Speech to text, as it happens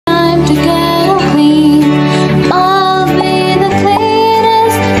to get all clean. I'll be the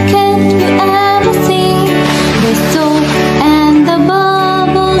cleanest. Can't you ever see? The soap and the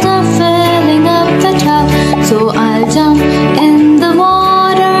bubbles are filling up the tub, so I'll jump in the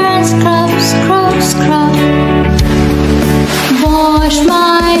water and scrub, scrub, scrub. Wash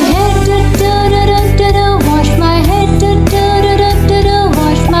my head, do do do do do do. Wash my head, do do do do do do.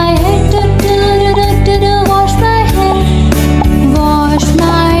 Wash my head, do do do do do do. Wash my head. Wash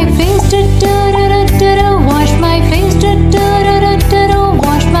my face, do do do do do do. Wash my face, do do do do do do.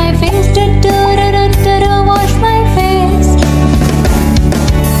 Wash my face, do do do do do do. Wash my face.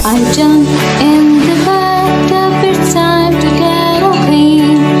 I jump in the bathtub. It's time to get all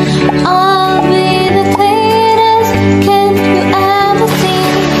clean. I'll be the cleanest. Can't you ever see?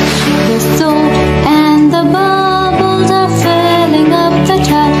 The soap and the bubbles are filling up the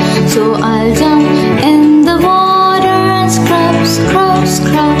tub, so I'll jump in the water and scrub, scrub,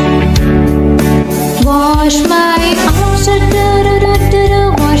 scrub. Wash my arms, do do do do do do.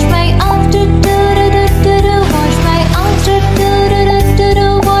 Wash my arms, do do do do do do. Wash my arms, do do do do do do.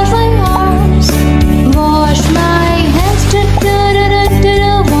 Wash my arms. Wash my hands, do do do do do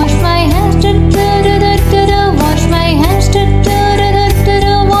do. Wash my hands, do do do do do do. Wash my hands, do do do do do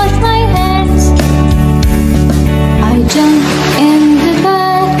do. Wash my hands. I jump in the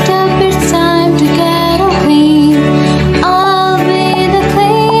bathtub. It's time to get all clean. I'll be the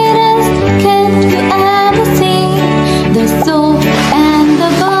cleanest. Can't you ever see? The soap and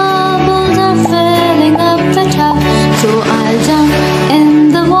the bubbles are filling up the tub, so I'll jump in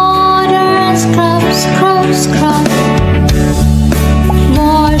the water and scrub, scrub, scrub.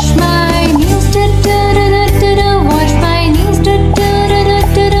 Wash my knees, do do do do do do. Wash my knees, do do do do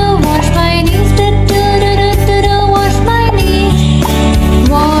do do. Wash my knees, do do do do do do. Wash my knees.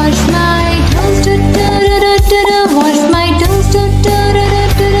 Wash my toes, do do do do do do. Wash my toes, do do do do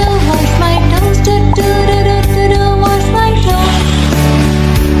do do. Wash my toes, do do do do do do. Wash my toes.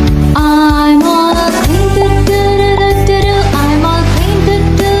 I'm all clean, do do do do do do. I'm all clean, do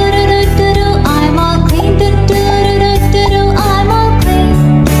do do do do do. I'm all clean, do do do do do do. I'm all clean.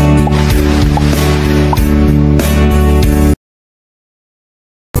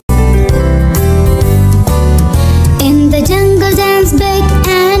 In the jungle dance big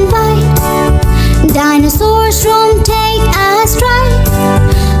and wide, dinosaurs roam, take a stride.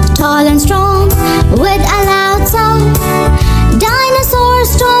 Tall and strong with a loud sound, dinosaur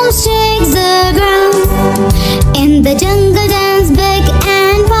storms shake the ground. In the jungle dance big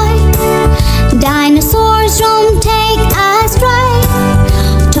and wide, dinosaurs roam, take a stride.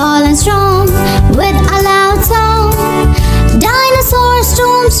 Tall and strong with a loud sound, dinosaur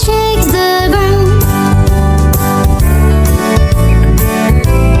storms shake the ground.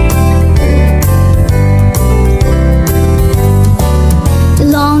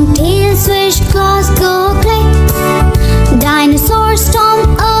 Long tail swish, claws go click, dinosaurs stomp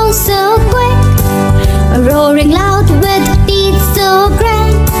oh so quick. Roaring loud with teeth so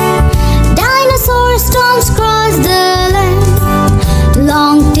grand, dinosaur stomps cross the land.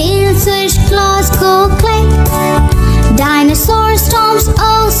 Long tail swish, claws go click, dinosaur stomps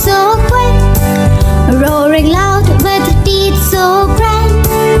oh so quick. Roaring loud with teeth so grand,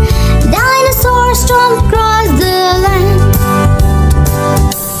 dinosaur stomp cross the land.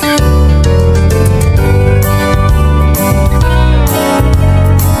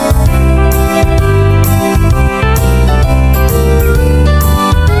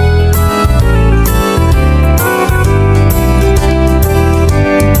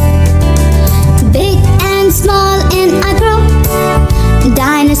 Big and small in a group,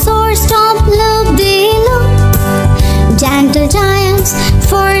 dinosaurs stomp loop-de-loop. Gentle giants,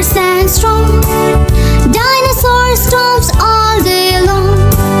 fierce and strong, dinosaur stomps all day long.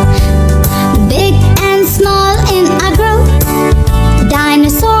 Big and small in a group,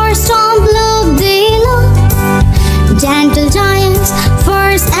 dinosaurs stomp loop-de-loop. Gentle giants,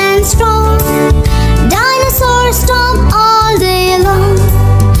 fierce and strong, dinosaurs stomp all day long.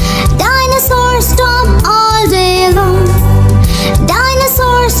 Dinosaurs stomp all day long.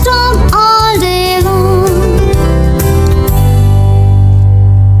 Dinosaurs stomp all day long.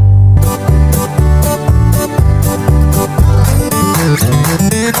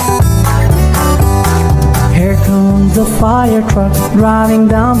 Here comes the fire truck driving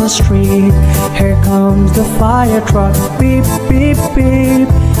down the street. Here comes the fire truck, beep, beep, beep.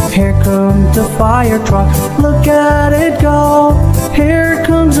 Here comes the fire truck, look at it go. Here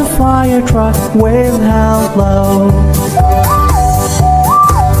comes the fire truck, wave how low.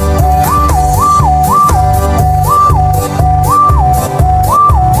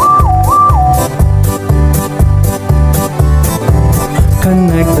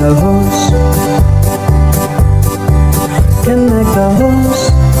 Connect the hose. Connect the hose.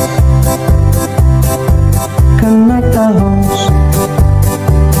 Connect the hose.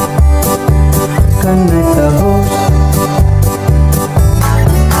 Connect the hose.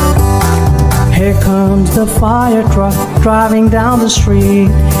 Here comes the fire truck driving down the street.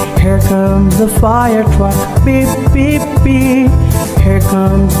 Here comes the fire truck, beep, beep, beep. Here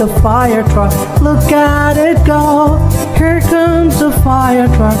comes the fire truck, look at it go. Here comes the fire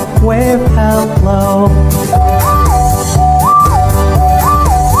truck, wave hello.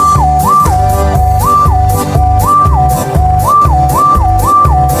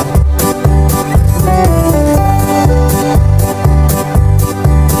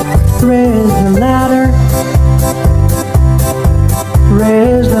 Raise the ladder.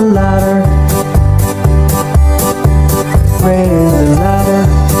 Raise the ladder. Raise the ladder.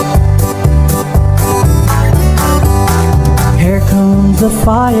 Here comes the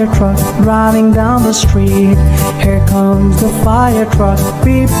fire truck driving down the street. Here comes the fire truck,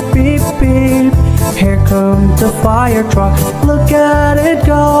 beep, beep, beep. Here comes the fire truck, look at it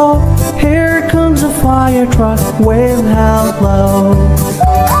go. Here comes the fire truck, wave hello.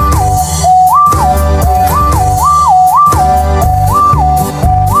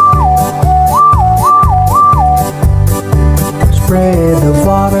 Spray the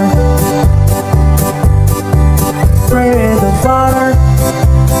water. Spray the water.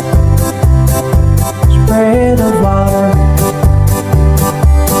 Spray the water.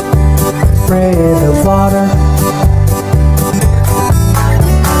 Spray the water.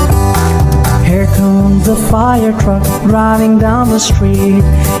 Here comes the fire truck driving down the street.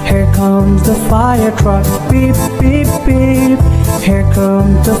 Here comes the fire truck, beep, beep, beep. Here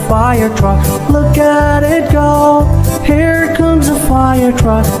comes the fire truck, look at it go. Here comes the fire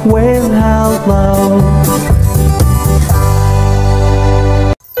truck, wave hello.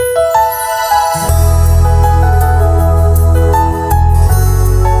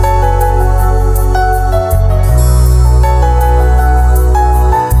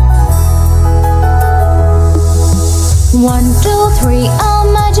 One, two, three, a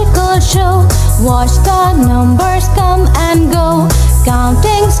magical show. Watch the numbers come and go.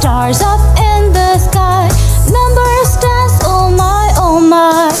 Counting stars up in the sky. Numbers dance, oh my, oh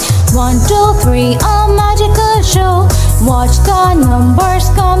my. One, two, three, a magical show. Watch the numbers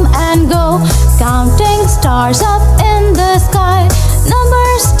come and go. Counting stars up in the sky.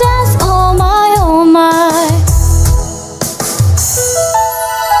 Numbers dance, oh my, oh my.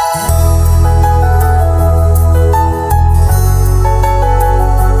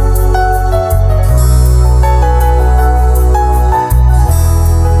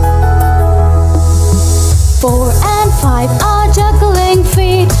 4 and 5 are juggling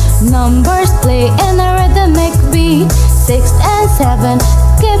feet. Numbers play in a rhythmic beat. 6 and 7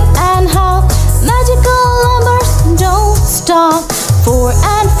 skip and hop. Magical numbers don't stop. 4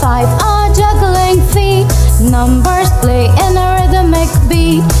 and 5 are juggling feet. Numbers play in a rhythmic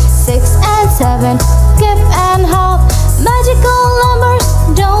beat. 6 and 7 skip and hop. Magical numbers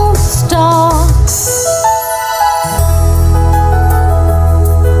don't stop.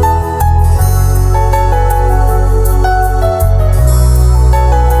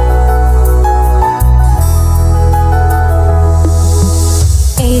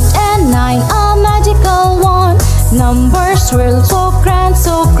 8 and 9 are magical one. Numbers swirl so grand,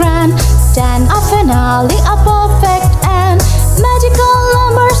 so grand. 10 a finale, a perfect end. Magical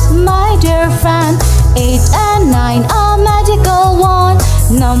numbers, my dear friend. 8 and 9 are magical one.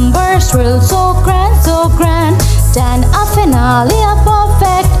 Numbers swirl so grand, so grand. 10 a finale, a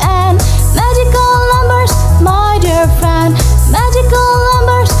perfect end. Magical numbers, my dear friend. Magical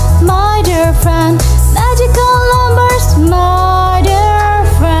numbers, my dear friend. Magical numbers, my dear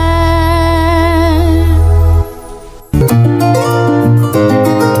friend.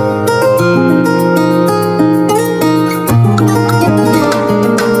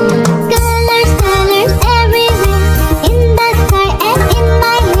 Colors, colors everywhere, in the sky and in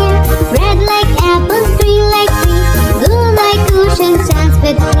my hair. Red like apples, green like trees, blue like oceans.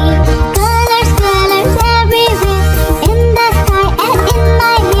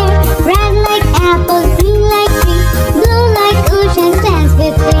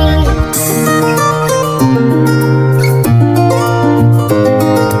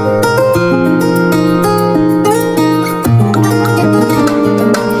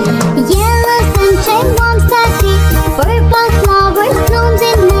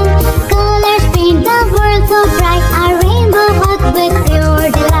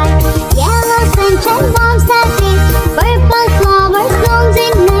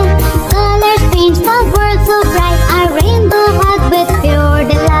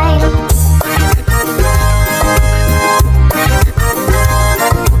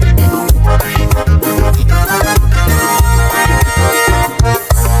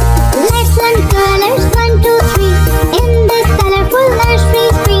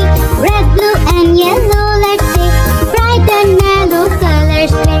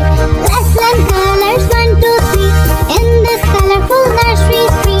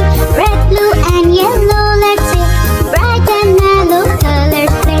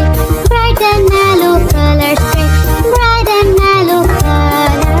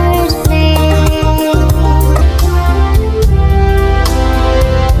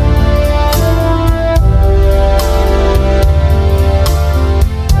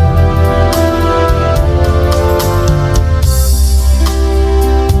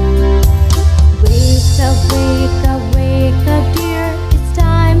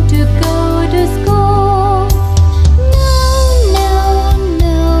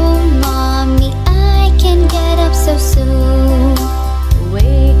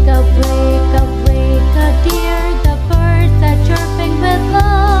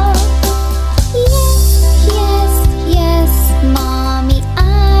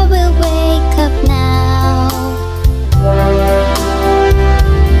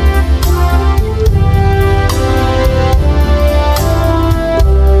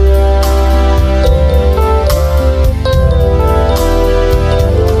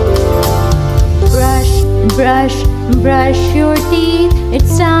 Brush, brush your teeth,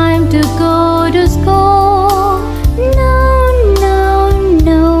 it's time to go to school. No, no,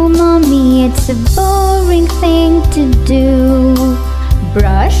 no, mommy, it's a boring thing to do.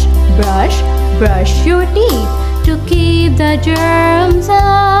 Brush, brush, brush your teeth to keep the germs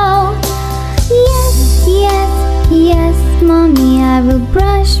out. Yes, yes, yes, mommy, I will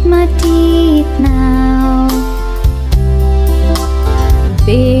brush my teeth now.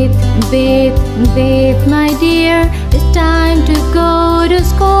 Bathe, bathe, bathe, my dear, it's time to go to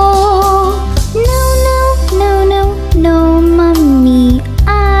school. No, no, no, no, no, mommy,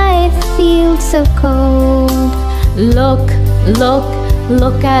 I feel so cold. Look, look,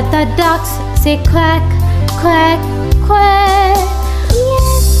 look at the ducks, say quack, quack, quack.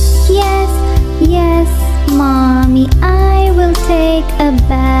 Yes, yes, yes, mommy, I will take a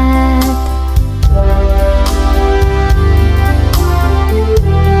bath.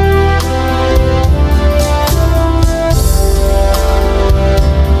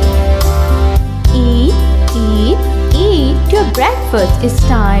 Breakfast, it's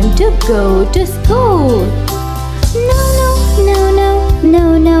time to go to school. No, no, no, no,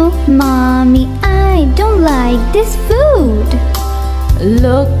 no, no, mommy, I don't like this food.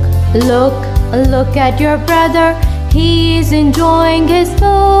 Look, look, look at your brother, he's enjoying his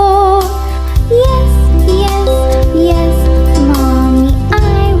food. Yes, yes, yes, mommy,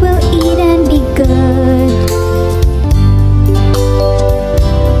 I will eat and be good.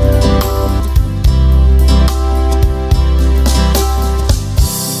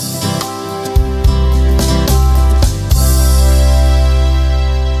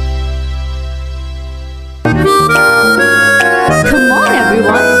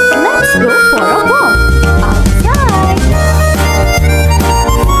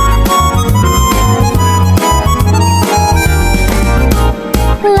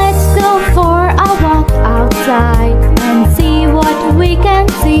 And see what we can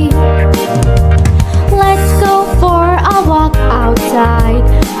see. Let's go for a walk outside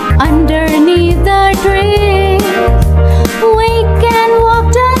underneath the trees. We can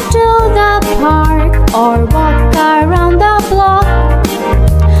walk down to the park or walk around the block.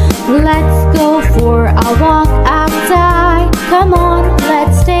 Let's go for a walk outside. Come on,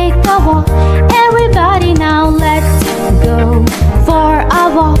 let's take a walk. Everybody now, let's go for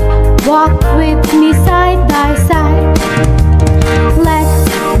a walk. Walk with me side by side. Let's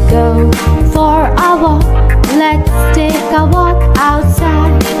go for a walk. Let's take a walk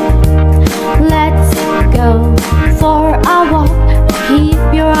outside. Let's go for a walk.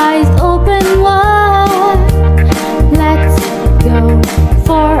 Keep your eyes open wide. Let's go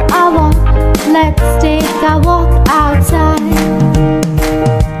for a walk. Let's take a walk outside.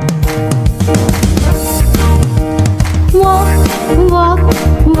 Walk, walk,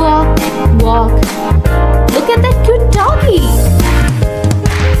 walk, walk. Look at that cute doggy.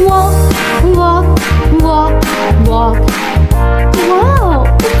 Walk, walk, walk, walk.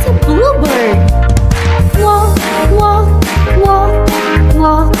 Wow, it's a bluebird. Walk, walk, walk,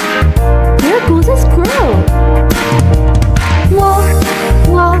 walk. There goes a squirrel. Walk,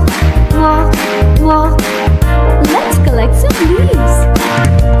 walk, walk, walk. Let's collect some leaves.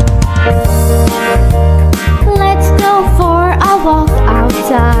 Let's go for a walk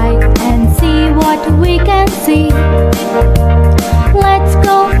outside and see what we can see. Let's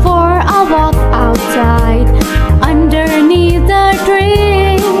go for a walk outside underneath the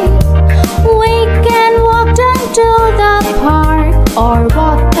trees. We can walk down to the park or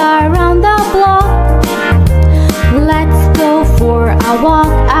walk around the block. Let's go for a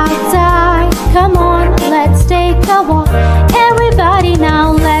walk outside. Come on, let's take a walk. Everybody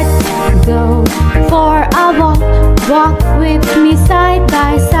now, let's go for a walk. Walk with me side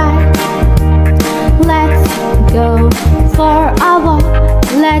by side. Let's go for a walk.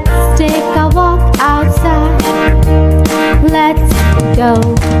 Let's take a walk outside. Let's go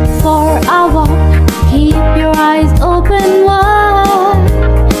for a walk. Keep your eyes open wide.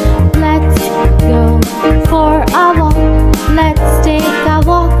 Let's go for a walk. Let's take a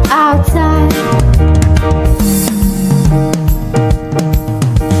walk outside.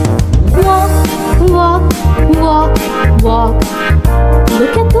 Walk, walk, walk.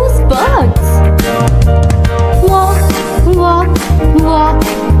 Look at those bugs. Walk, walk, walk,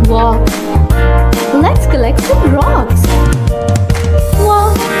 walk. Let's collect some rocks.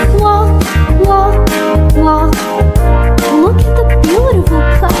 Walk, walk, walk, walk. Look at the beautiful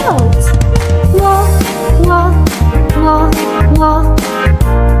clouds. Walk, walk, walk, walk.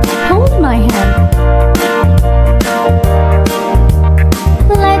 Hold my hand.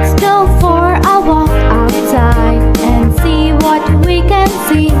 Let's go for a walk outside and see what we can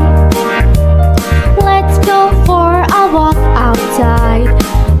see. Let's go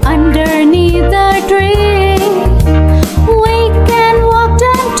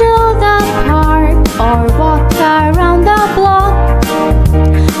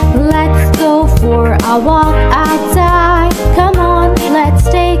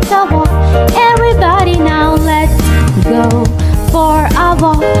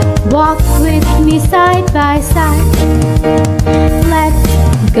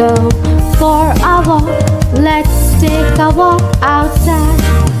go for a walk. Let's take a walk outside.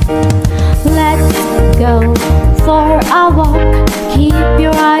 Let's go for a walk. Keep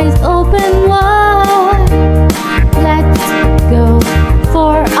your eyes open wide. Let's go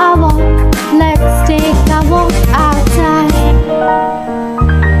for a walk. Let's take a walk outside.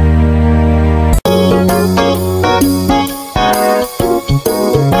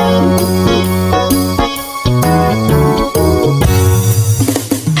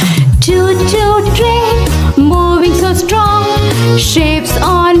 Choo-choo train, moving so strong. Shapes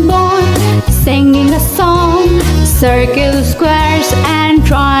on board, singing a song. Circles, squares, and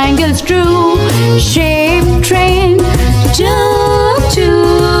triangles drew. Shape train,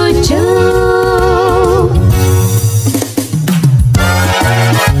 choo-choo-choo.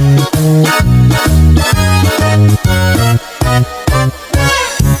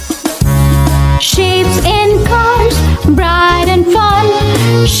 Shapes in cars, bright and fun.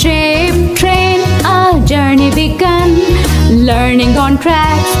 Shape train, a journey begun. Learning on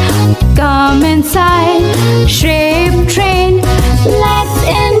tracks, come inside. Shape train, let's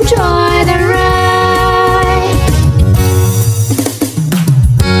enjoy the ride.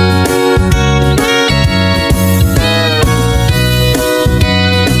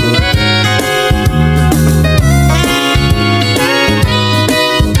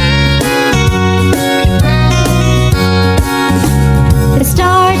 The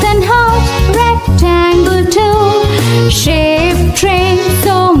stars and hearts, rectangle too. Shape train,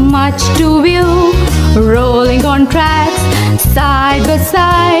 so much to view. Rolling on tracks, side by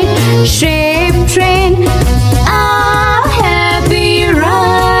side. Shape train, a happy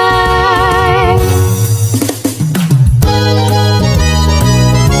ride.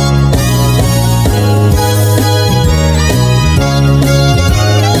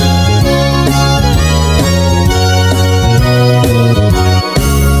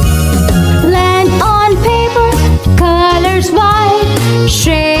 Land on paper, colors wide.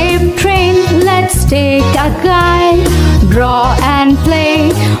 Shape train, let's take a guide. Draw and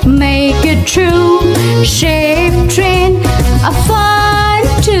play, make it true. Shape train, a fun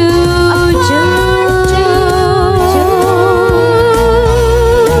to do.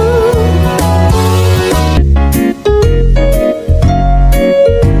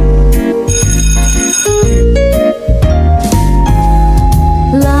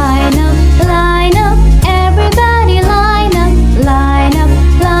 Line up, everybody line up, line up,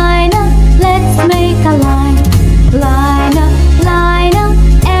 line up, let's make a line. Line up,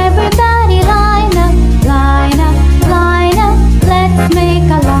 everybody line up, line up, line up, let's make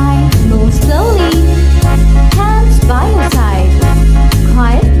a line. Move slowly, hands by your side.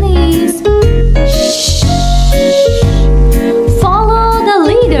 Quiet please. Shh. Follow the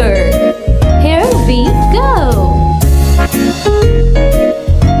leader. Here we go.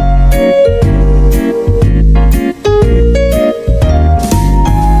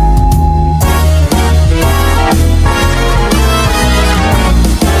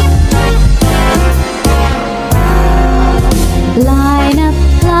 Line up,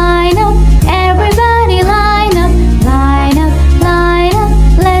 everybody line up, line up, line up,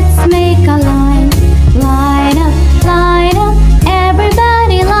 let's make a line. Line up,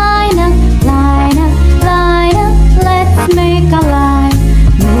 everybody line up, line up, line up, let's make a line.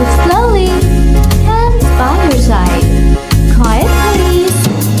 Move slowly, hands by your side. Quiet please.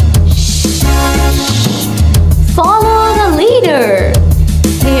 Shh. Follow the leader.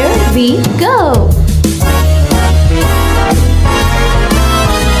 Here we go.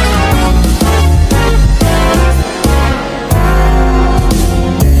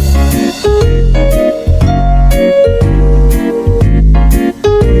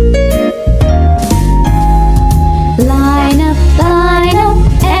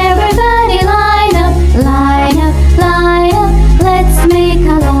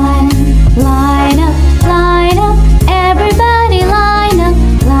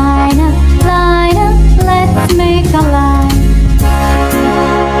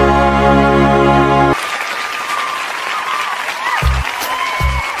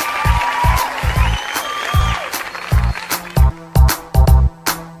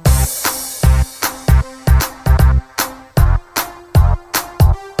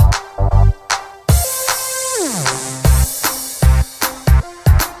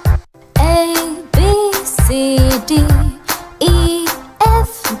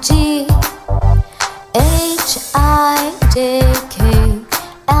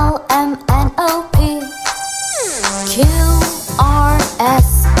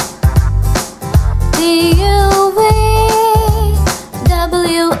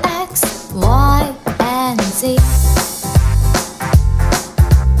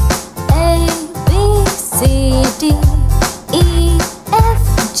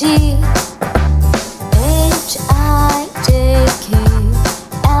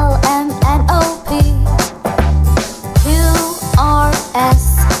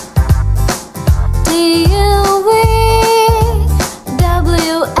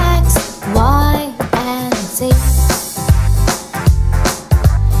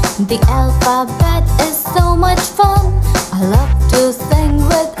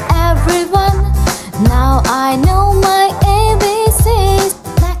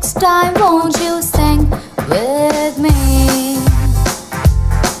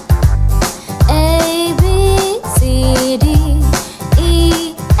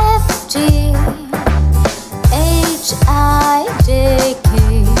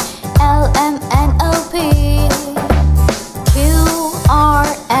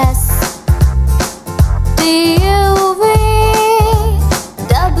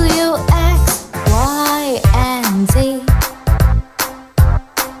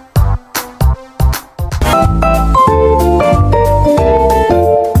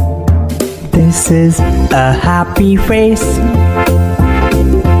 happy face.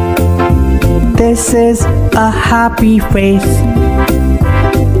 This is a happy face.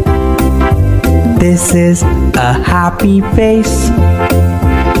 This is a happy face.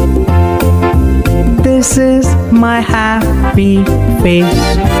 This is my happy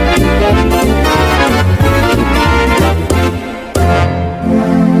face.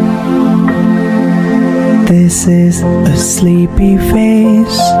 This is a sleepy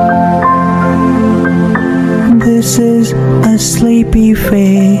face. This is a sleepy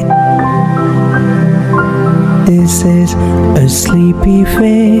face. This is a sleepy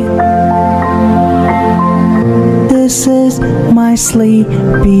face. This is my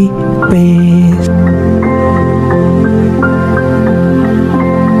sleepy face.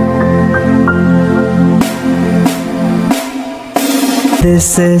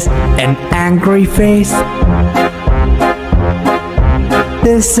 This is an angry face.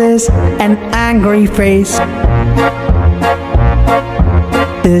 This is an angry face.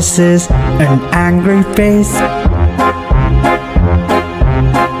 This is an angry face.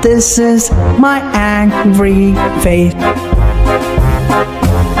 This is my angry face.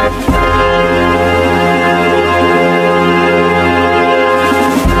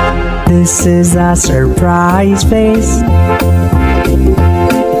 This is a surprise face.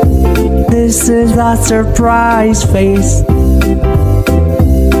 This is a surprise face.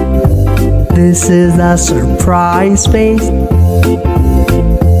 This is a surprise face.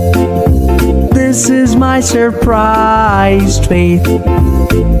 This is my surprise face.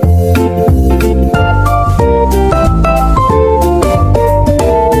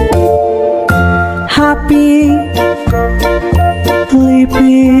 Happy,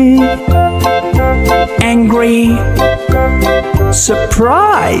 sleepy, angry,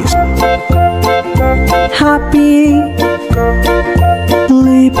 surprised. Happy,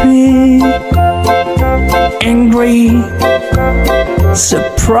 sleepy, angry,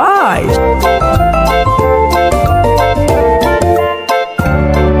 surprised.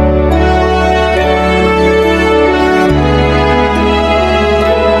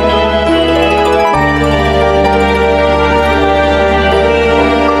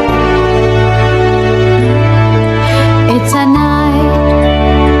 It's a night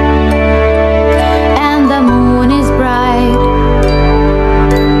and the moon is bright.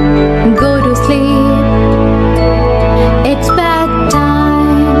 Go to sleep, it's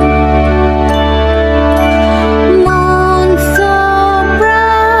bedtime.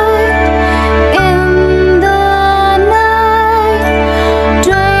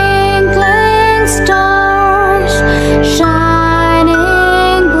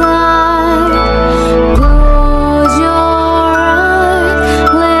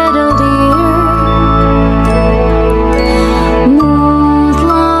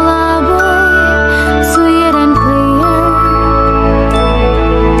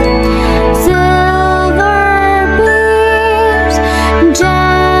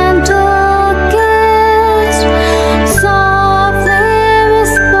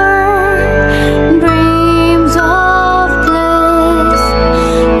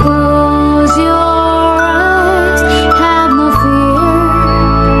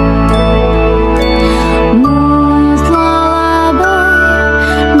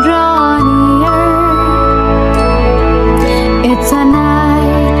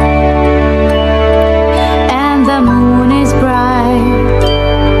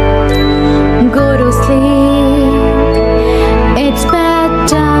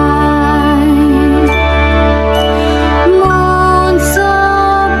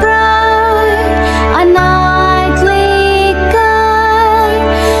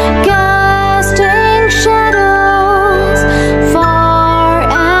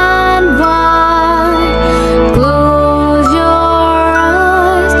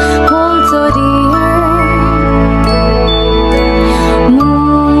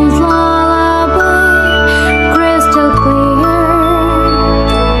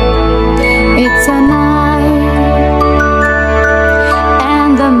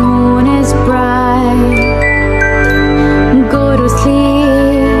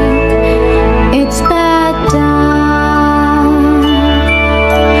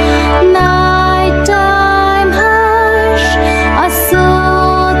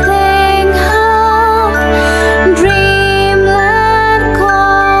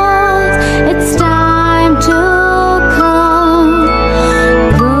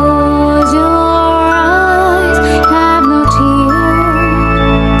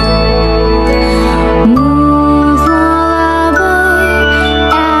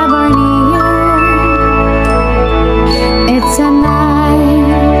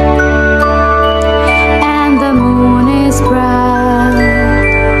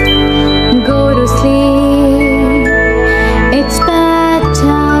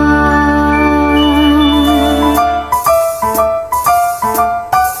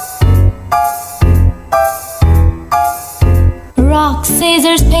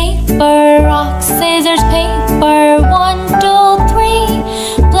 scissors, paper, rock, scissors, paper. 1, 2,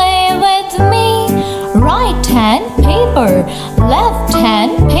 3. Play with me. Right hand paper, left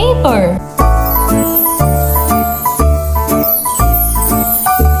hand paper.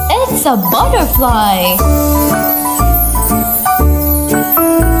 It's a butterfly.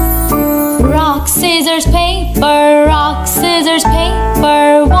 Rock, scissors, paper, rock, scissors,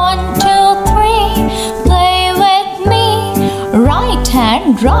 paper. 1, 2, 3. Play with me. Right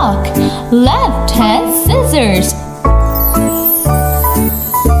hand rock, left hand scissors.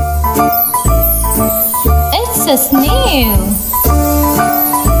 It's a snail.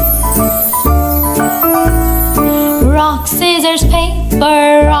 Rock, scissors,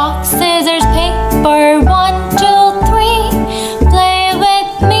 paper, rock, scissors, paper. 1, 2, 3. Play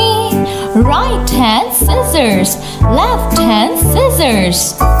with me. Right hand scissors, left hand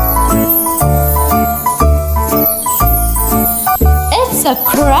scissors. It's a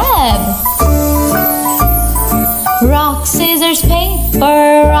crab. Rock, scissors,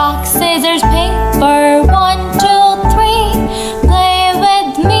 paper, rock, scissors, paper. 1, 2, 3. Play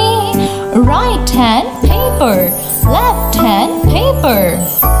with me. Right hand paper, left hand paper.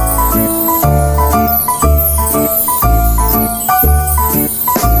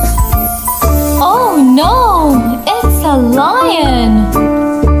 Oh no, it's a lion.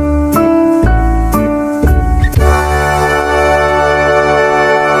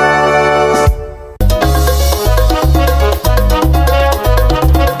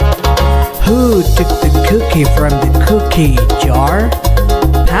 Who took the cookie from the cookie jar?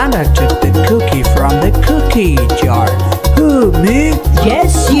 Panda took the cookie from the cookie jar. Who, me?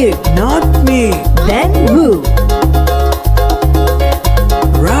 Yes, you. Not me. Then who?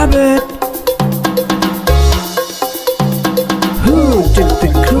 Rabbit. Who took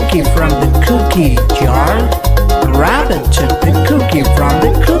the cookie from the cookie jar? Rabbit took the cookie from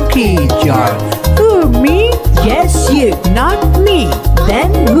the cookie jar. Who, me? Yes, you. Not me.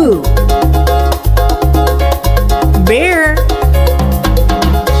 Then who? Bear.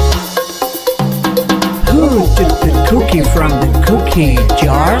 Who took the cookie from the cookie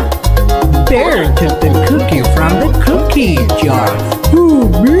jar? Bear took the cookie from the cookie jar. Who,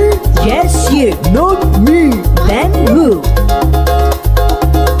 me? Yes, you. Not me. Then who?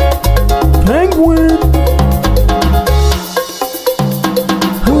 Penguin.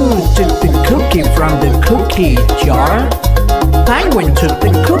 Who took the cookie from the cookie jar? Penguin took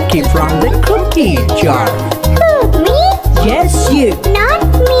the cookie from the cookie jar. Who, me? Yes, you. Not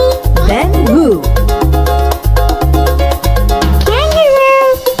me. Then who? Kangaroo.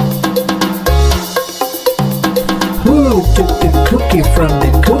 Who took the cookie from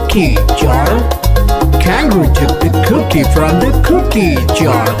the cookie jar? Kangaroo took the cookie from the cookie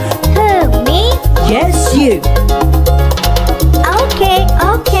jar. Who, me? Yes, you. Okay,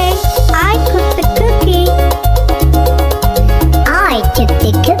 okay. I cooked the cookie. I took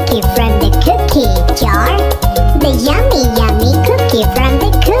the cookie from the cookie jar. The yummy, yummy cookie from the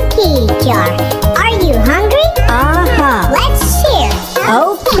cookie jar. Are you hungry? Uh-huh. Let's share.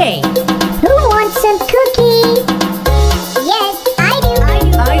 Okay. Who wants some cookie? Yes, I do.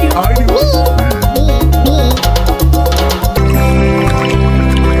 I do. Me.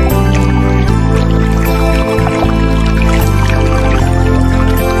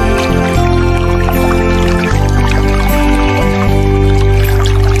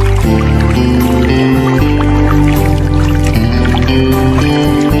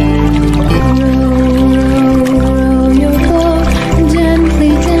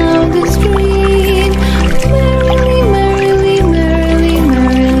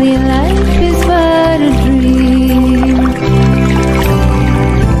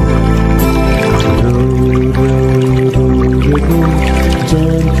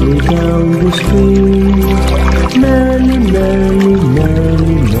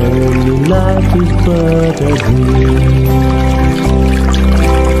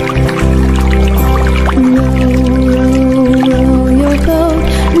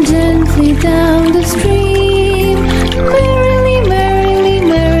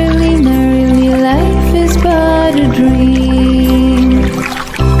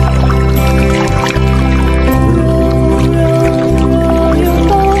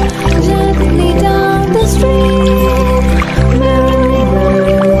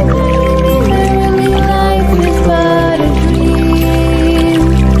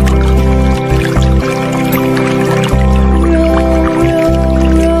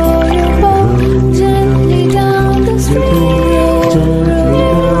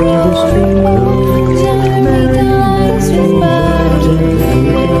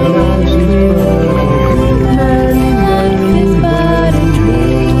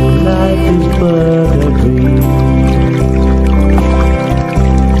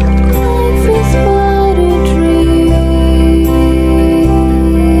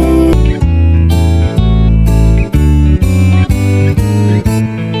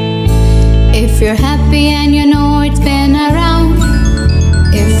 happy and you know it, spin around.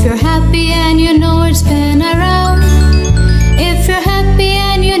 If you're happy and you know it, spin around. If you're happy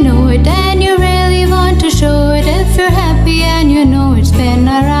and you know it and you really want to show it. If you're happy and you know it, spin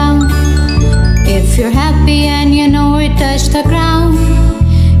around. If you're happy and you know it, touch the ground.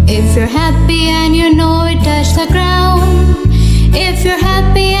 If you're happy and you know it, touch the ground. If you're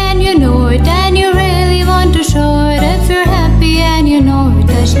happy and you know it and you really want to show it. If you're happy and you know it,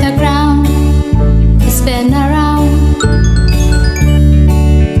 touch the ground. Spin around.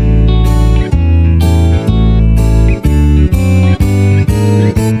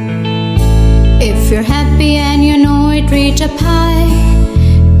 If you're happy and you know it, reach up high.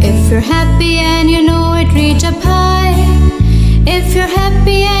 If you're happy and you know it, reach up high. If you're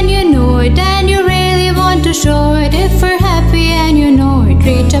happy and you know it and you really want to show it. If you're happy and you know it,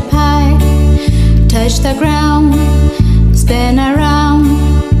 reach up high. Touch the ground, spin around.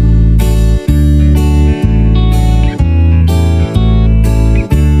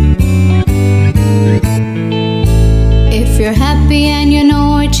 If you're happy and you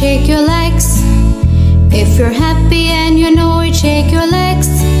know it, shake your legs. If you're happy and you know it, shake your legs.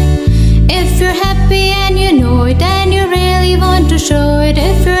 If you're happy and you know it and you really want to show it.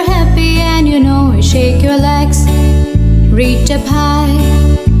 If you're happy and you know it, shake your legs. Reach up high,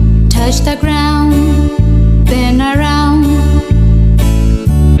 touch the ground, spin around.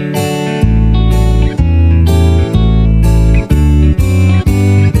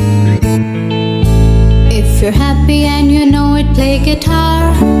 If you're happy and you know it, play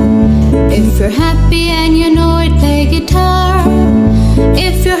guitar. If you're happy and you know it, play guitar.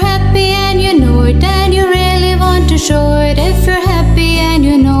 If you're happy and you know it and you really want to show it. If you're happy and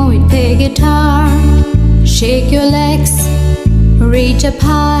you know it, play guitar. Shake your legs, reach up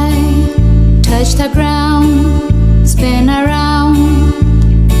high, touch the ground, spin around.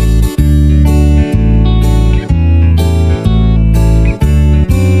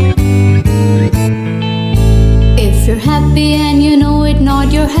 If you're happy and you know it,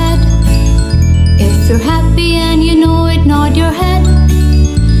 nod your head. If you're happy and you know it, nod your head.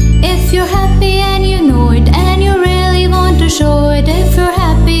 If you're happy and you know it and you really want to show it. If you're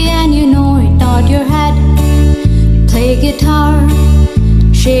happy and you know it, nod your head. Play guitar,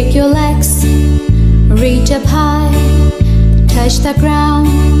 shake your legs, reach up high, touch the ground,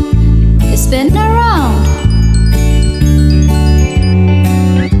 spin around.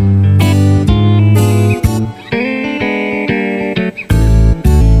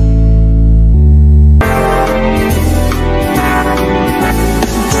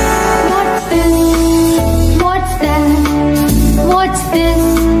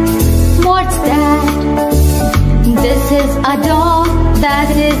 A dog, that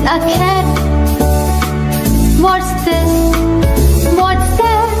is a cat. What's this? What's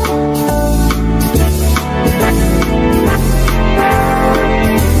that?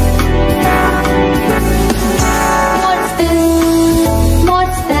 What's this?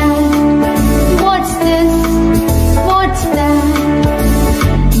 What's that? What's this? What's that?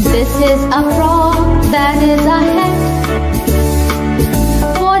 This is a frog, that is a hat.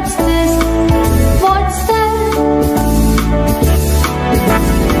 What's this? What's that?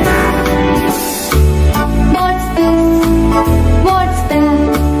 What's this? What's that?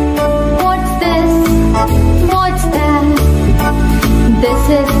 What's this? What's that? This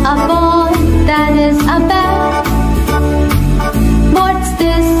is a ball, that is a bat. What's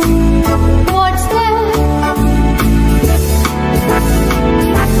this? What's that?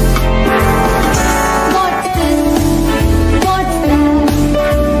 What's this?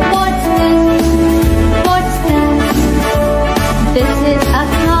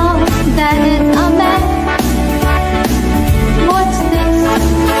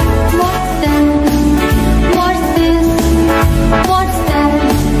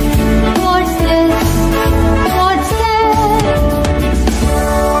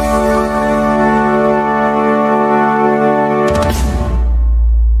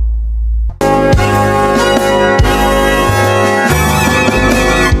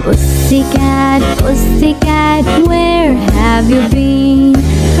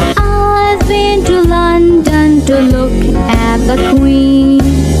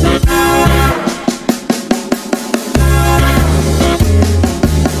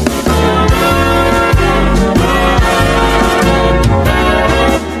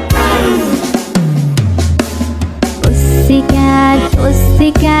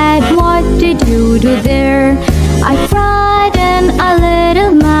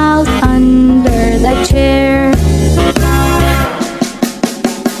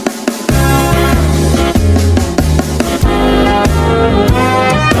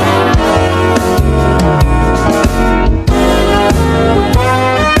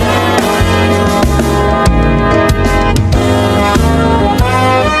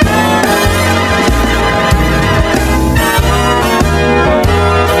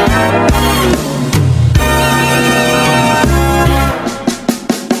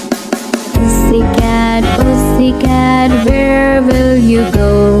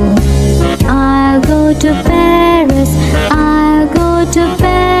 to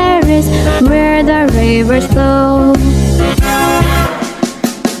Paris, where the rivers flow.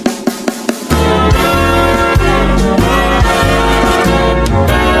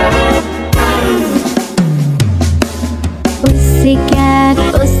 Pussycat,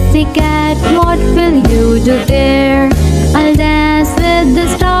 pussycat, what will you do there? I'll dance with the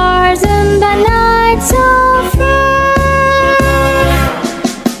stars in the night so fair.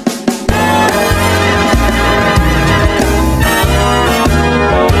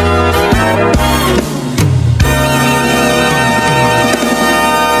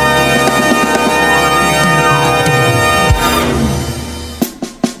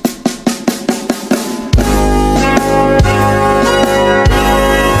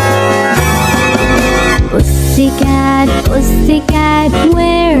 Pussycat, pussycat,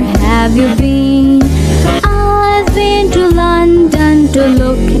 where have you been? I've been to London to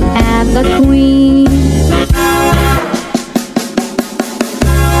look at the Queen.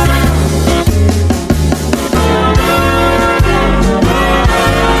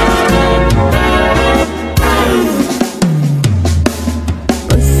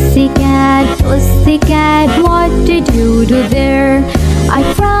 Pussycat, pussycat, what did you do there? I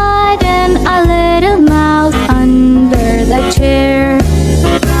frightened a little mouse under the chair.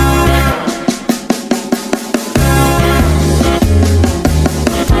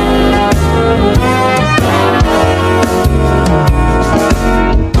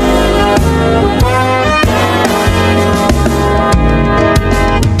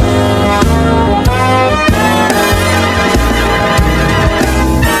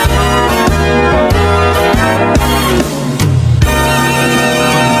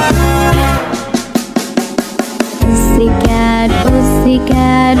 Pussycat,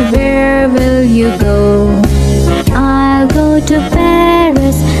 pussycat, where will you go? I'll go to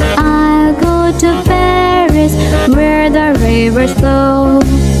Paris, I'll go to Paris, where the rivers flow.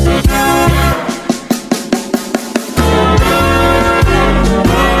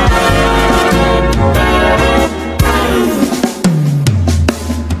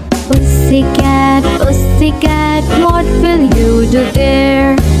 Pussycat, pussycat, what will you do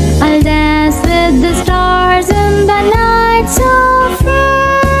there? I'll dance with the stars in the night so fair.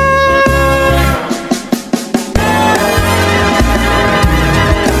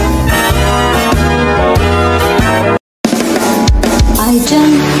 I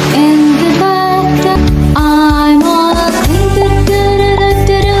jump in the bathtub, I'm all clean,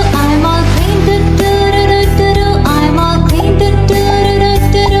 do-do-do-do-do-do. I'm all clean, do-do-do-do-do-do. I'm all clean,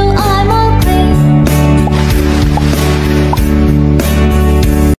 do-do-do-do-do-do. I'm all clean.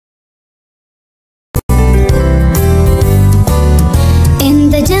 In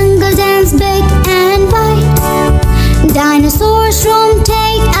the jungle dance big and white, dinosaurs roam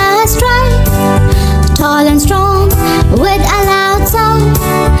take a stride. Tall and strong with a loud song,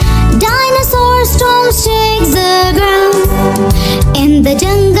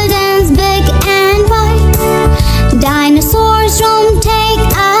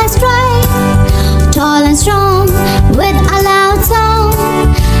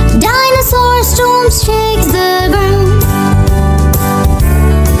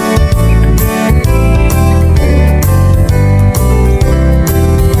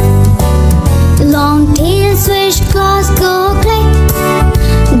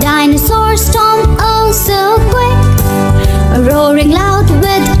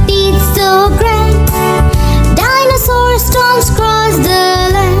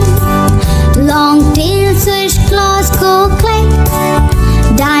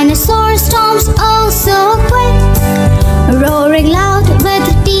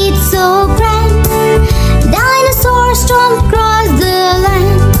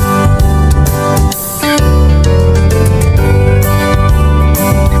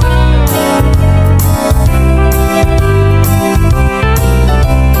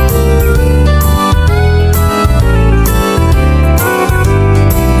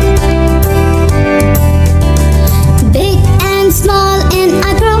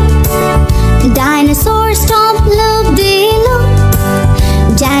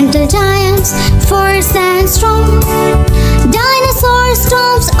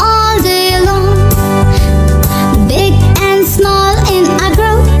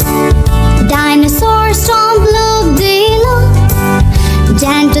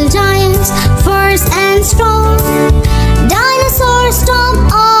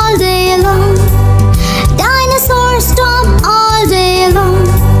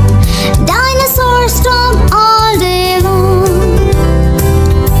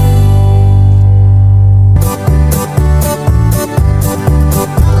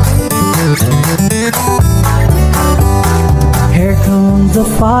 comes the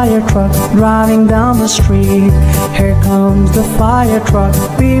fire truck driving down the street. Here comes the fire truck,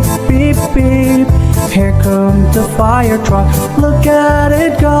 beep, beep, beep. Here comes the fire truck, look at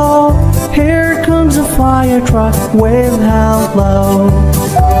it go. Here comes the fire truck, wave hello.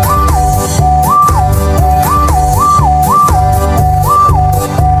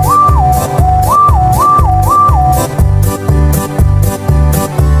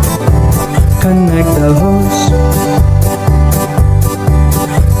 Connect the hose,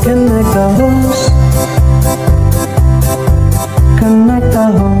 connect the hose, connect the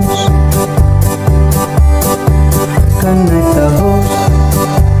hose, connect the hose.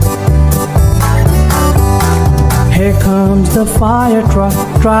 Here comes the fire truck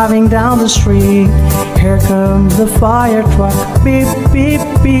driving down the street. Here comes the fire truck, beep, beep,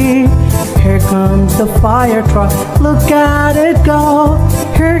 beep. Here comes the fire truck, look at it go.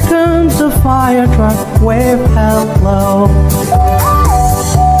 Here comes the fire truck, wave hello.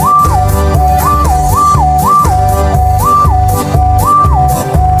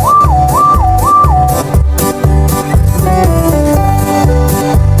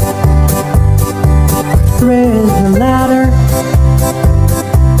 Raise the ladder,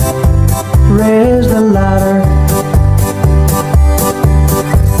 raise the ladder,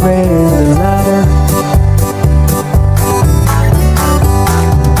 raise the ladder.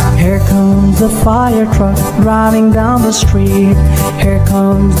 Here comes the fire truck driving down the street. Here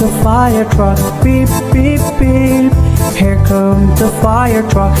comes the fire truck, beep, beep, beep. Here comes the fire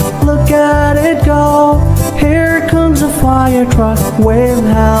truck, look at it go. Here comes the fire truck, wave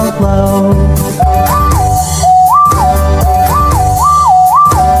hello.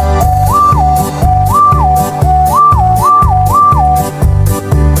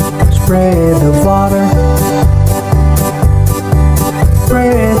 Spray the water,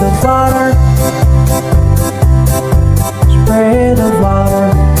 spray the water, spray the water,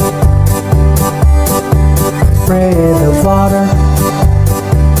 spray the water.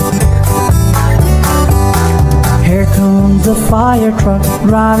 Here comes the fire truck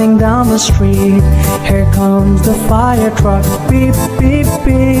driving down the street. Here comes the fire truck, beep, beep,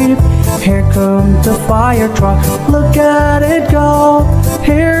 beep. Here comes the fire truck, look at it go.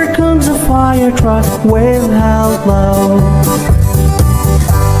 Here comes the fire truck, wave hello.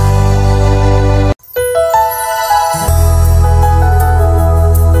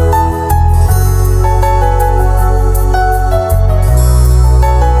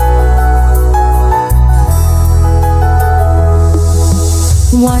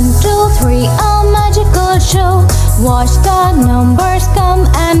 One, two, three, a magical show. Watch the numbers come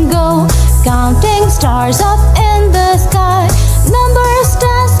and go. Counting stars up in the sky. Numbers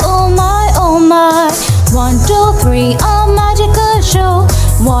dance, oh my, oh my. 1, 2, 3, a magical show.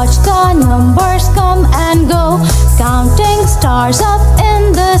 Watch the numbers come and go. Counting stars up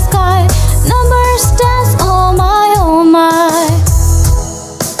in the sky. Numbers dance, oh my, oh my.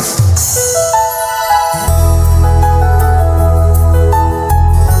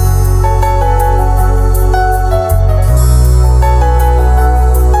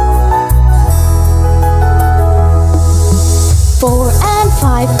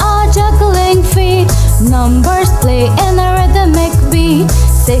 Numbers play in a rhythmic beat.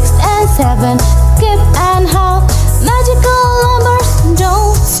 6 and 7, skip and hop. Magical numbers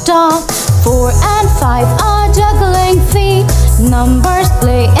don't stop. 4 and 5 are juggling feet. Numbers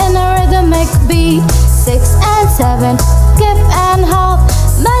play in a rhythmic beat. 6 and 7, skip and hop.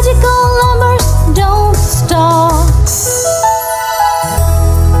 Magical numbers don't stop.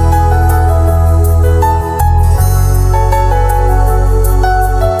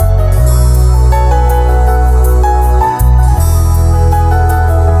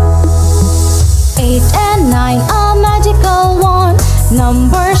 8 and 9, a magical one.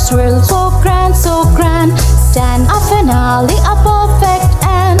 Numbers swirl so grand, so grand. 10, a finale, a perfect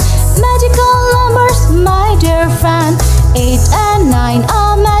end. Magical numbers, my dear friend. 8 and 9,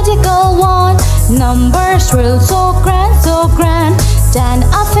 a magical one. Numbers swirl so grand, so grand. 10,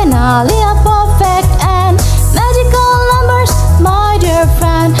 a finale, a perfect end. Magical numbers, my dear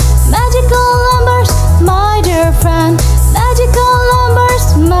friend. Magical numbers, my dear friend. Magical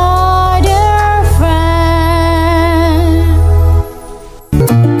numbers, my dear friend.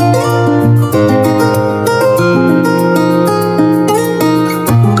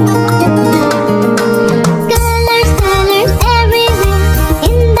 Colors, colors everywhere,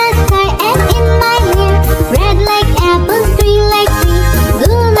 in the sky and in my hair. Red like apples, green like trees,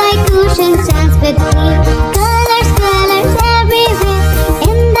 blue like ocean,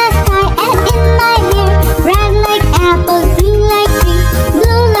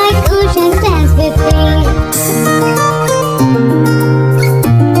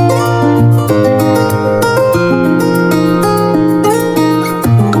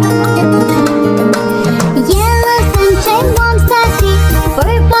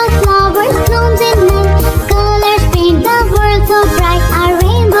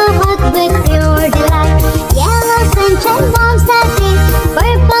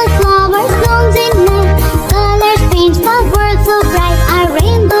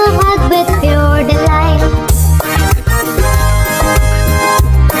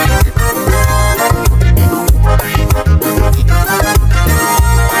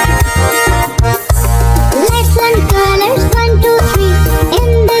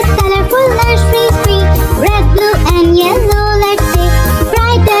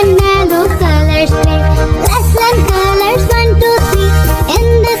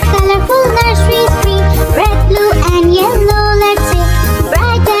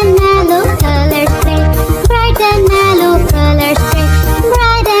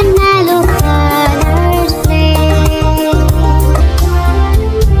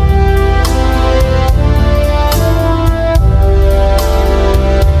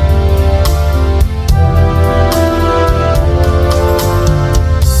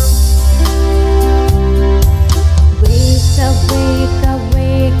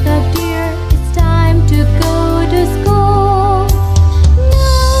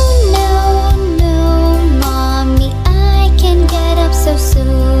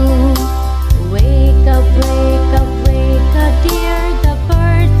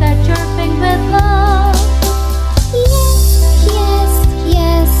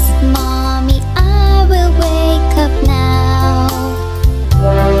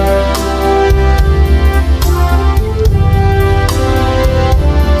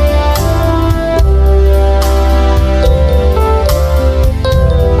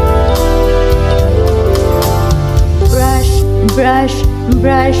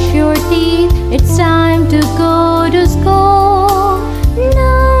 brush your teeth. It's time to go to school.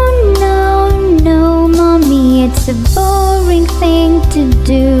 No, no, no, mommy, it's a boring thing to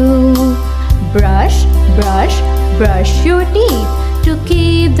do. Brush, brush, brush your teeth to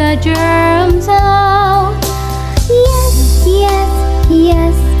keep the germs out. Yes, yes,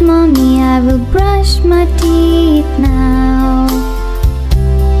 yes, mommy, I will brush my teeth now.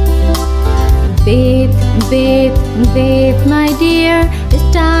 Bathe, bathe, bathe, my dear,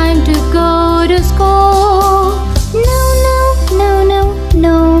 it's time to go to school. No, no, no, no,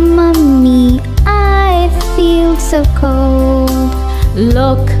 no, mommy, I feel so cold.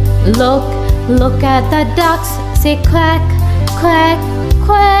 Look, look, look at the ducks, say quack, quack,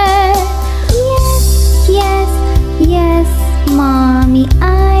 quack. Yes, yes, yes, mommy,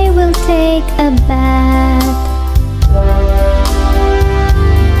 I will take a bath.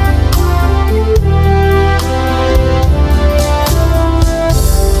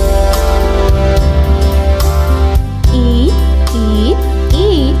 Eat, eat,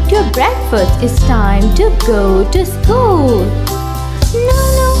 eat your breakfast. It's time to go to school. No,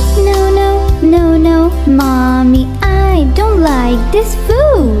 no, no, no, no, no, mommy, I don't like this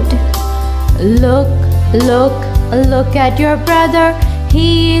food. Look, look, look at your brother.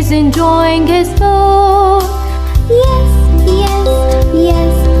 He's enjoying his food. Yes, yes,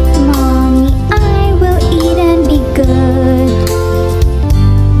 yes, mommy, I will eat and be good.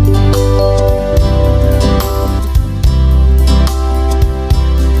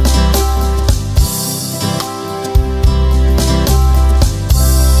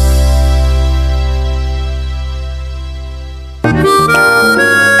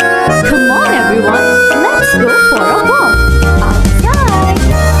 Let's go for a walk outside.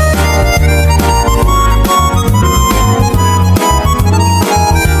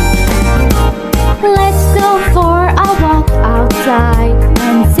 Let's go for a walk outside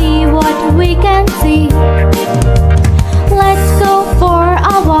and see what we can see. Let's go for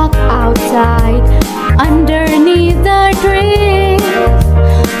a walk outside underneath the trees.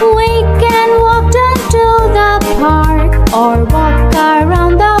 We can walk down to the park or walk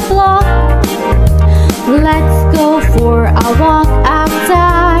around the block. Let's go for a walk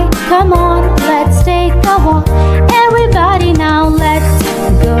outside. Come on, let's take a walk. Everybody now, let's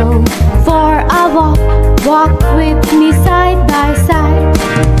go for a walk. Walk with me side by side.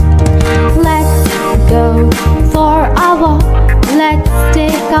 Let's go for a walk. Let's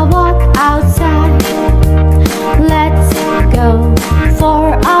take a walk outside. Let's go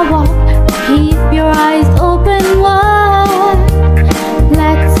for a walk. Keep your eyes open wide.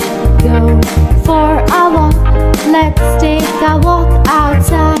 Let's go for a walk. Let's take a walk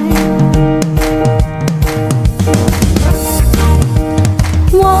outside.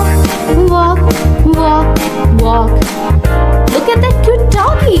 Walk, walk, walk, walk. Look at that cute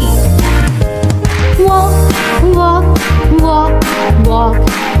doggy. Walk, walk, walk, walk.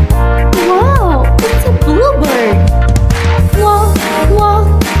 Wow, it's a bluebird. Walk, walk,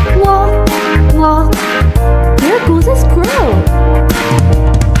 walk, walk. There goes a squirrel.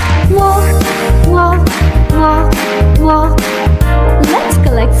 Walk, walk, walk, walk. Let's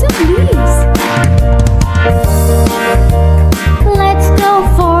collect some leaves. Let's go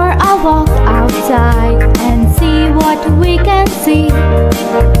for a walk outside and see what we can see.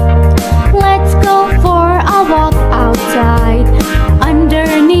 Let's go for a walk outside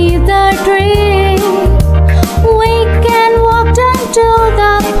underneath the trees. We can walk down to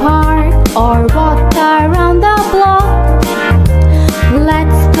the park or walk around the block.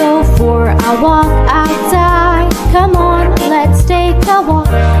 Let's go for a walk outside. Come on, let's take a walk.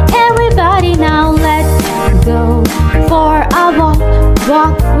 Everybody now, let's go for a walk.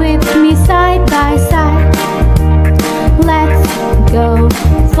 Walk with me side by side. Let's go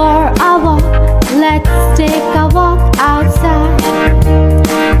for a walk. Let's take a walk outside.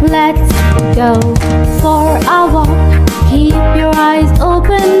 Let's go for a walk. Keep your eyes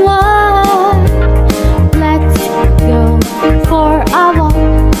open wide. Let's go for a walk.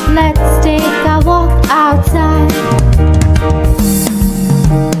 Let's take a walk outside.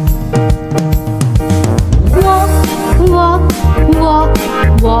 Walk, walk, walk,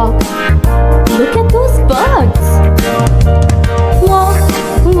 walk. Look at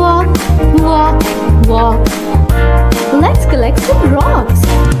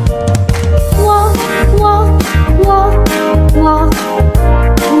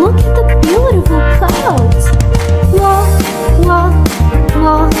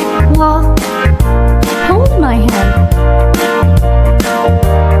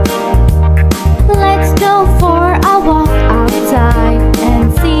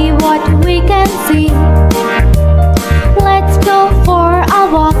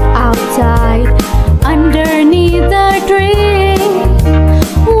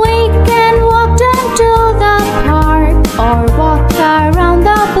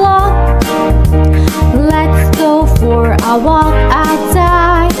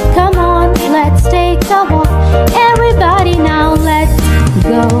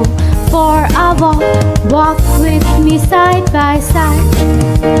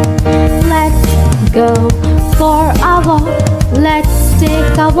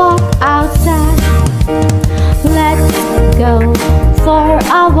a walk outside. Let's go for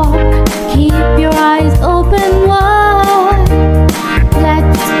a walk. Keep your eyes open wide.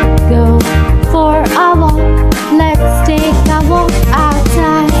 Let's go for a walk. Let's take a walk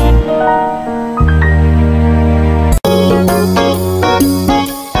outside.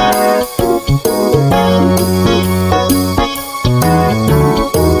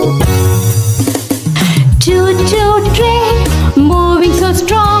 Choo-choo train, moving so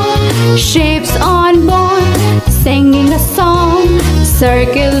strong. Shapes on board, singing a song.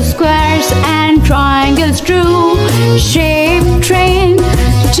 Circles, squares, and triangles drew. Shape train,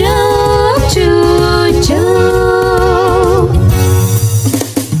 choo-choo-choo.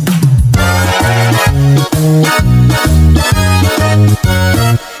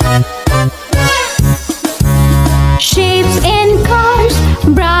 Shapes in cars,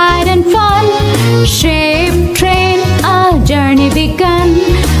 bright and fun. Shape train, a journey begun.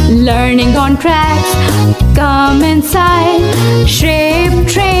 Learning on tracks, come inside. Shape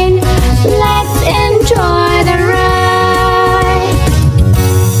train, let's enjoy the ride.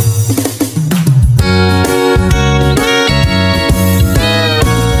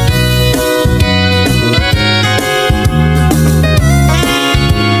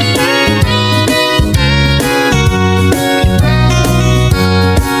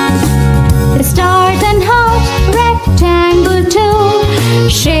 Stars and hearts, rectangle too.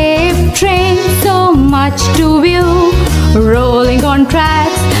 Shape train, so much to view. Rolling on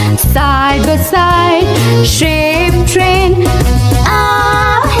tracks, side by side. Shape train,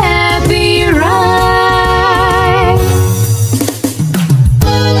 a happy ride.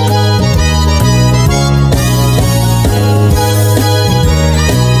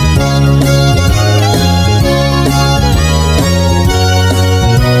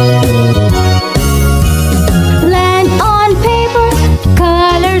 Land on paper,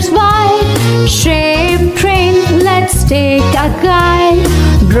 colors wide. Shape train, let's take a guide.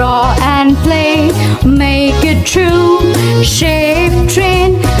 Draw and play, make it true. Shape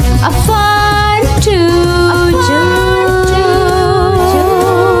train, a fun to do.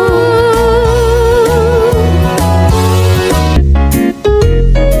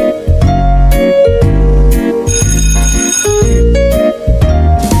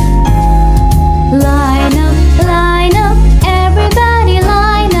 Line up, everybody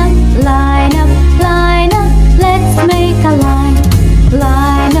line up, line up, line up, let's make a line.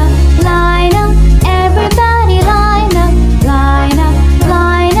 Line up, everybody line up, line up,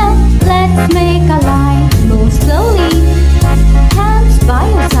 line up, let's make a line. Move slowly, hands by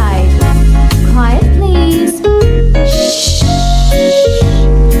your side. Quiet please. Shh.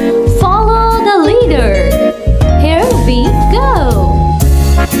 Follow the leader. Here we go.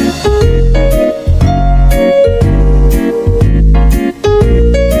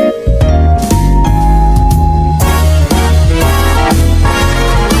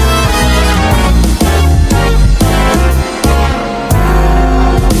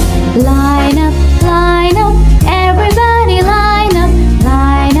 Line up, everybody line up,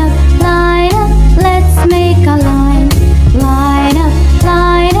 line up, line up, let's make a line. Line up,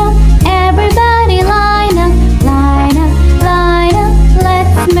 everybody line up, line up, line up,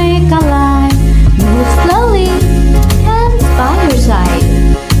 let's make a line. Move slowly, hands by your side.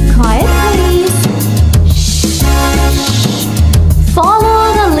 Quiet please. Shh. Follow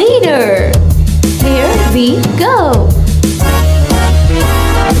the leader. Here we go.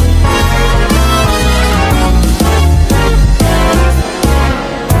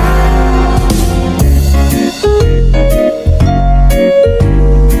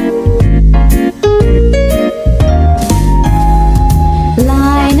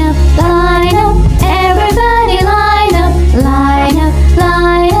 Line up, everybody line up, line up,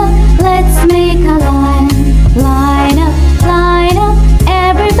 line up, let's make a line. Line up,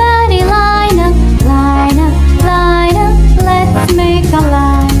 everybody line up, line up, line up, let's make a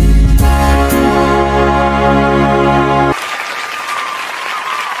line.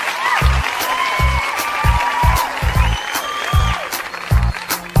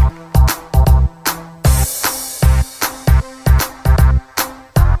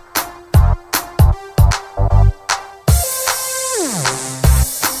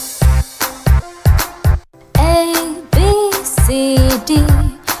 D,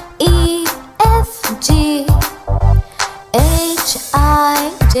 E, F, G, H,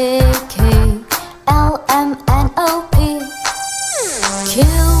 I, J, K, L, M, N, O, P, Q,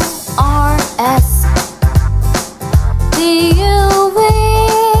 R, S, T, U, V,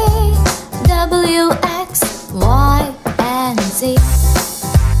 W, X, Y, and Z.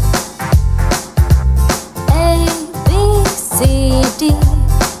 A, B, C, D,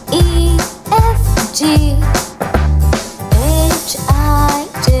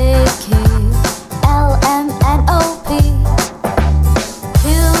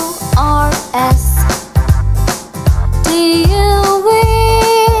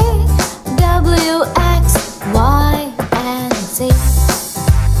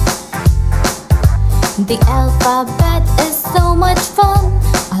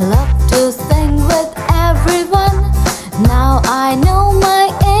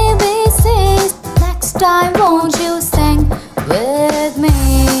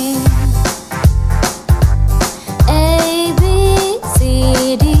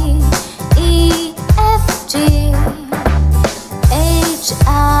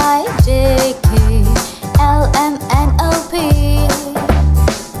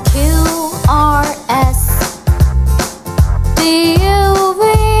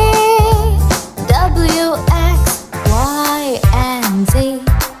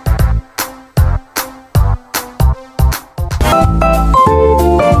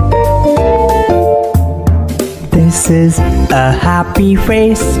 This is a happy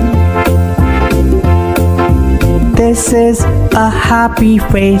face. This is a happy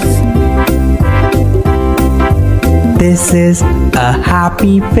face. This is a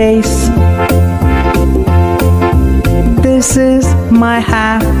happy face. This is my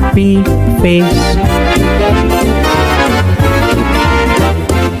happy face.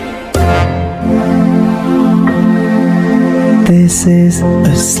 This is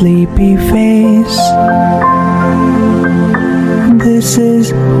a sleepy face. This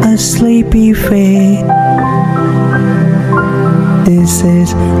is a sleepy face. This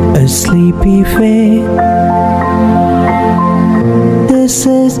is a sleepy face. This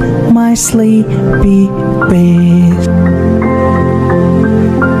is my sleepy face.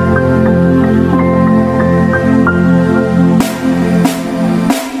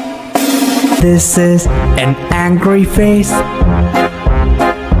 This is an angry face.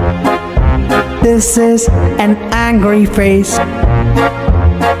 This is an angry face.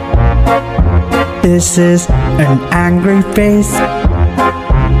 This is an angry face.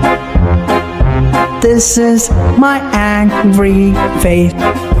 This is my angry face.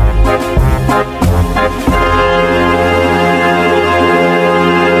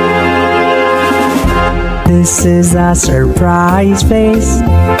 This is a surprise face.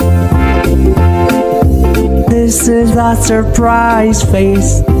 This is a surprise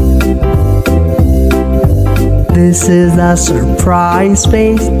face. This is a surprise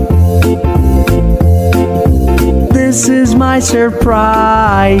face. This is my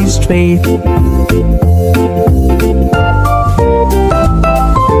surprise face.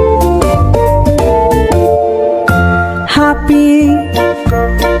 Happy,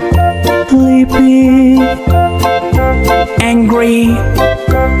 sleepy, angry,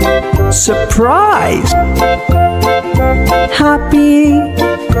 surprised. Happy,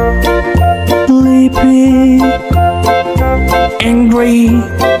 sleepy, angry,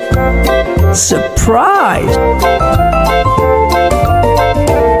 surprised.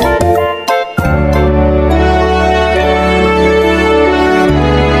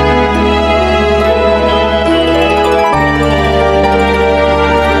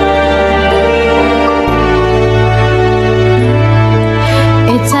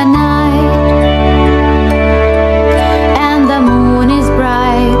 It's a night and the moon is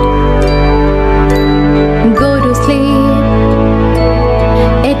bright. Go to sleep,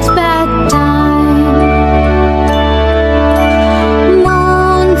 it's bedtime.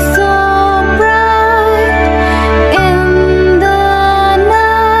 Moon so bright in the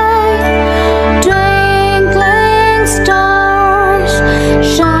night, twinkling stars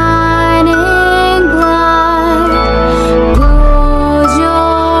shining bright. Close your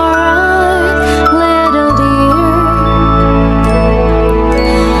eyes, little dear.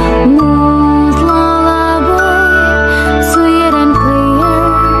 Moon's lullaby, sweet and clear.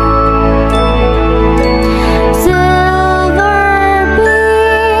 Silver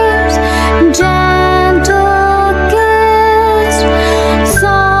beams, gentle kiss,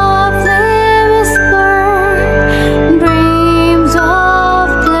 softly whisper dreams of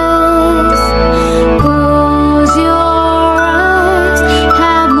bliss. Close your eyes,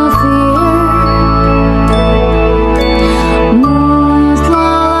 have no fear. Moon's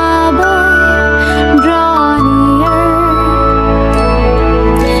lullaby, draw near.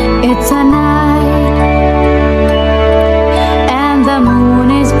 It's a night and the moon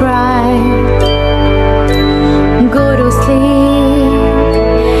is bright.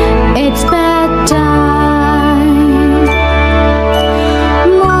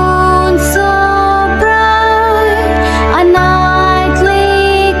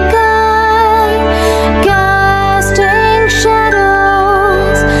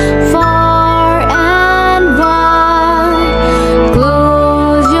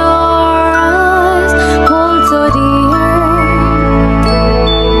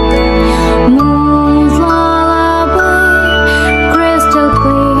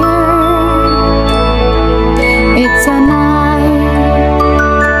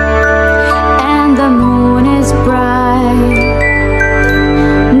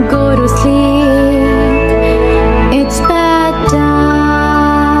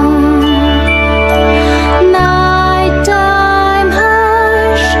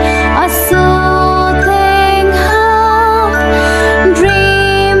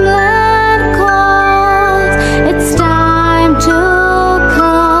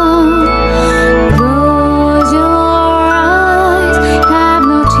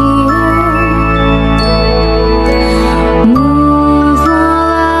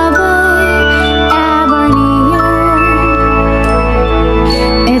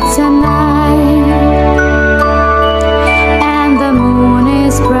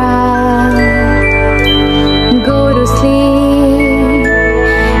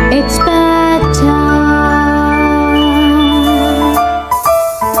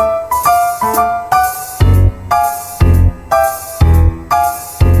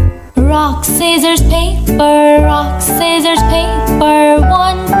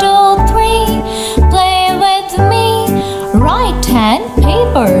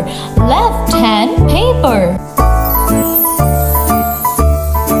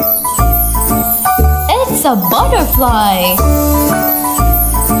 butterfly.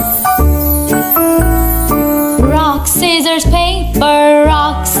 Rock, scissors, paper,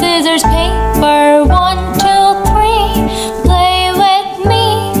 rock, scissors, paper. 1, 2, 3, play with me.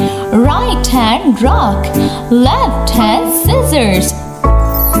 Right hand rock, left hand scissors.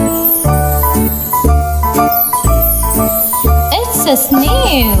 It's a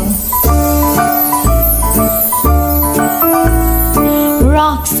snail.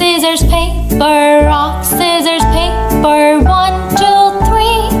 Rock, scissors, paper, rock, scissors, paper. 1, 2,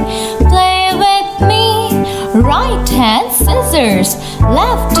 3, play with me. Right hand scissors,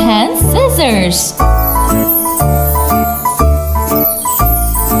 left hand scissors.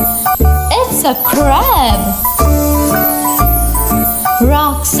 It's a crab.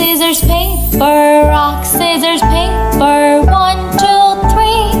 Rock, scissors, paper, rock, scissors, paper. 1, 2,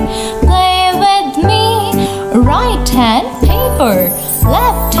 3, play with me. Right hand paper,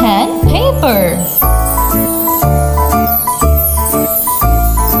 left hand paper.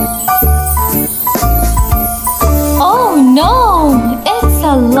 Oh no, it's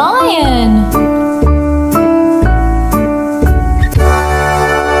a lion.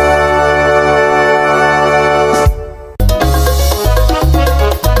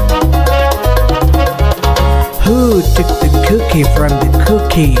 Who took the cookie from the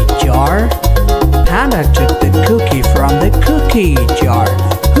cookie jar? Panda took the cookie from the cookie jar.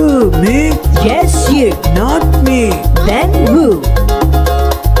 Who, me? Yes, you. Not me. Then who?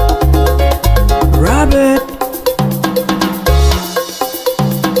 Rabbit.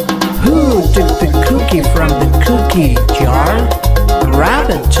 Who took the cookie from the cookie jar?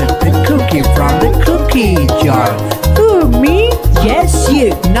 Rabbit took the cookie from the cookie jar. Who, me? Yes, you.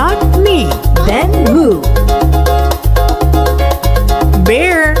 Not me. Then who?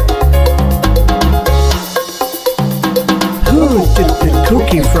 Bear. Who took the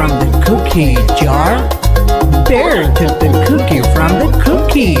cookie from the cookie jar? Bear took the cookie from the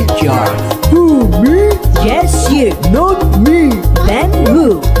cookie jar. Who, me? Yes, you. Not me. Then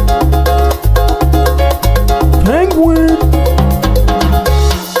who? Penguin.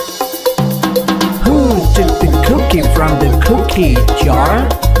 Who took the cookie from the cookie jar?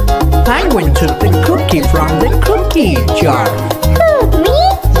 Penguin took the cookie from the cookie jar. Who, me?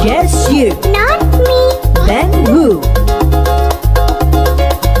 Yes, you. Not me. Then who?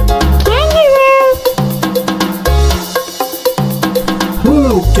 Kangaroo. Who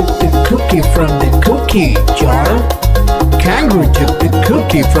took the cookie from the cookie jar? Kangaroo took the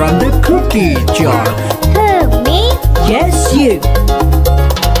cookie from the cookie jar. Who, me? Yes, you.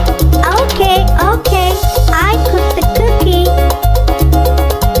 Okay, I took the cookie.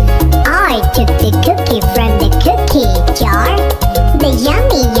 I took the cookie from the cookie jar. The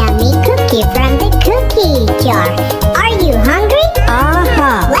yummy, yummy cookie from the cookie jar. Are you hungry?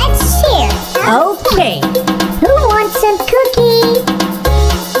 Uh-huh. Let's share. Okay. Who wants some cookie?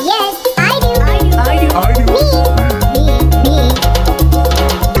 Yes, I do. Me.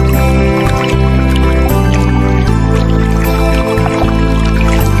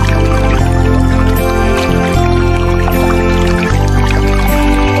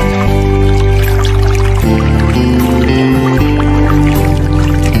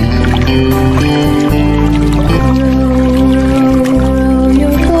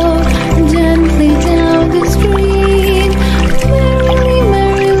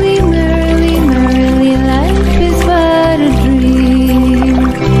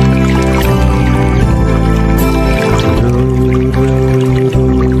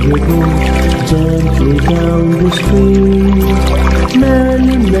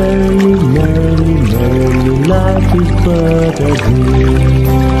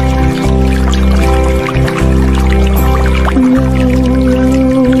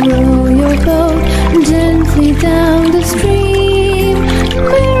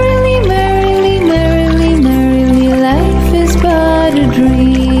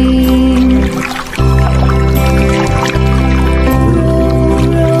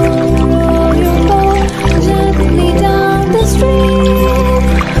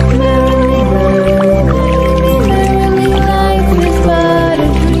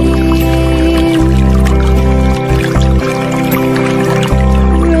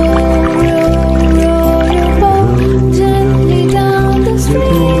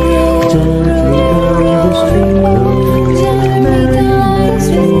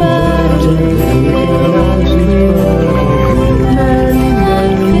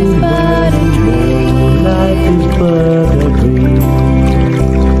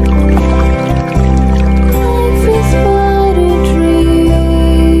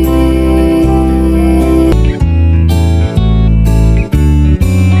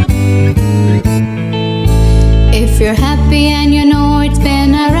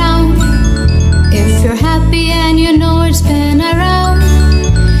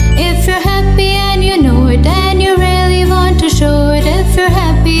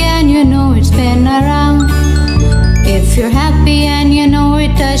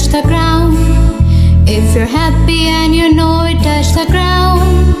 the ground. If you're happy and you know it, touch the ground.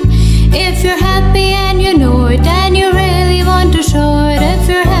 If you're happy and you know it and you really want to show it, if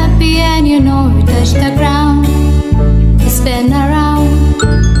you're happy and you know it, touch the ground. Spin around.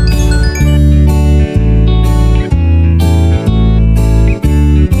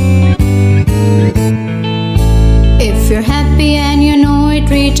 If you're happy and you know it,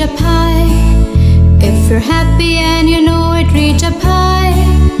 reach up high. If you're happy and you know it, reach up high.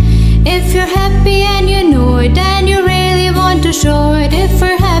 If you're happy and you know it and you really want to show it, if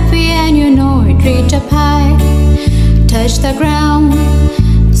you're happy and you know it, reach up high. Touch the ground,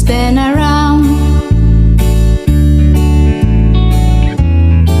 spin around.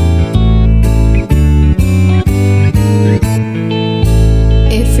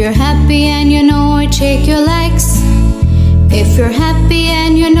 If you're happy and you know it, shake your legs. If you're happy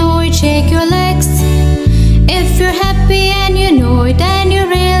and you know it, shake your legs. If you're happy and you know it and you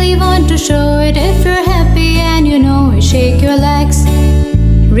really want to show it, if you're happy and you know it, shake your legs.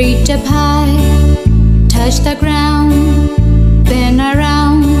 Reach up high, touch the ground, spin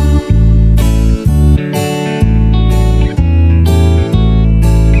around.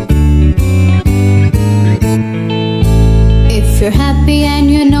 If you're happy and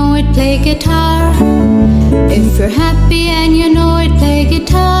you know it, play guitar. If you're happy and you know it, play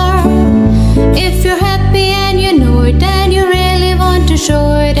guitar. If you're happy and you know it and you really want to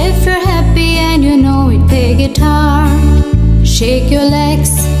show it, if you're happy and you know it, play guitar. Shake your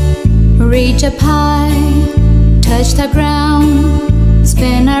legs, reach up high, touch the ground,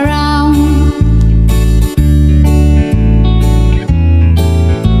 spin around.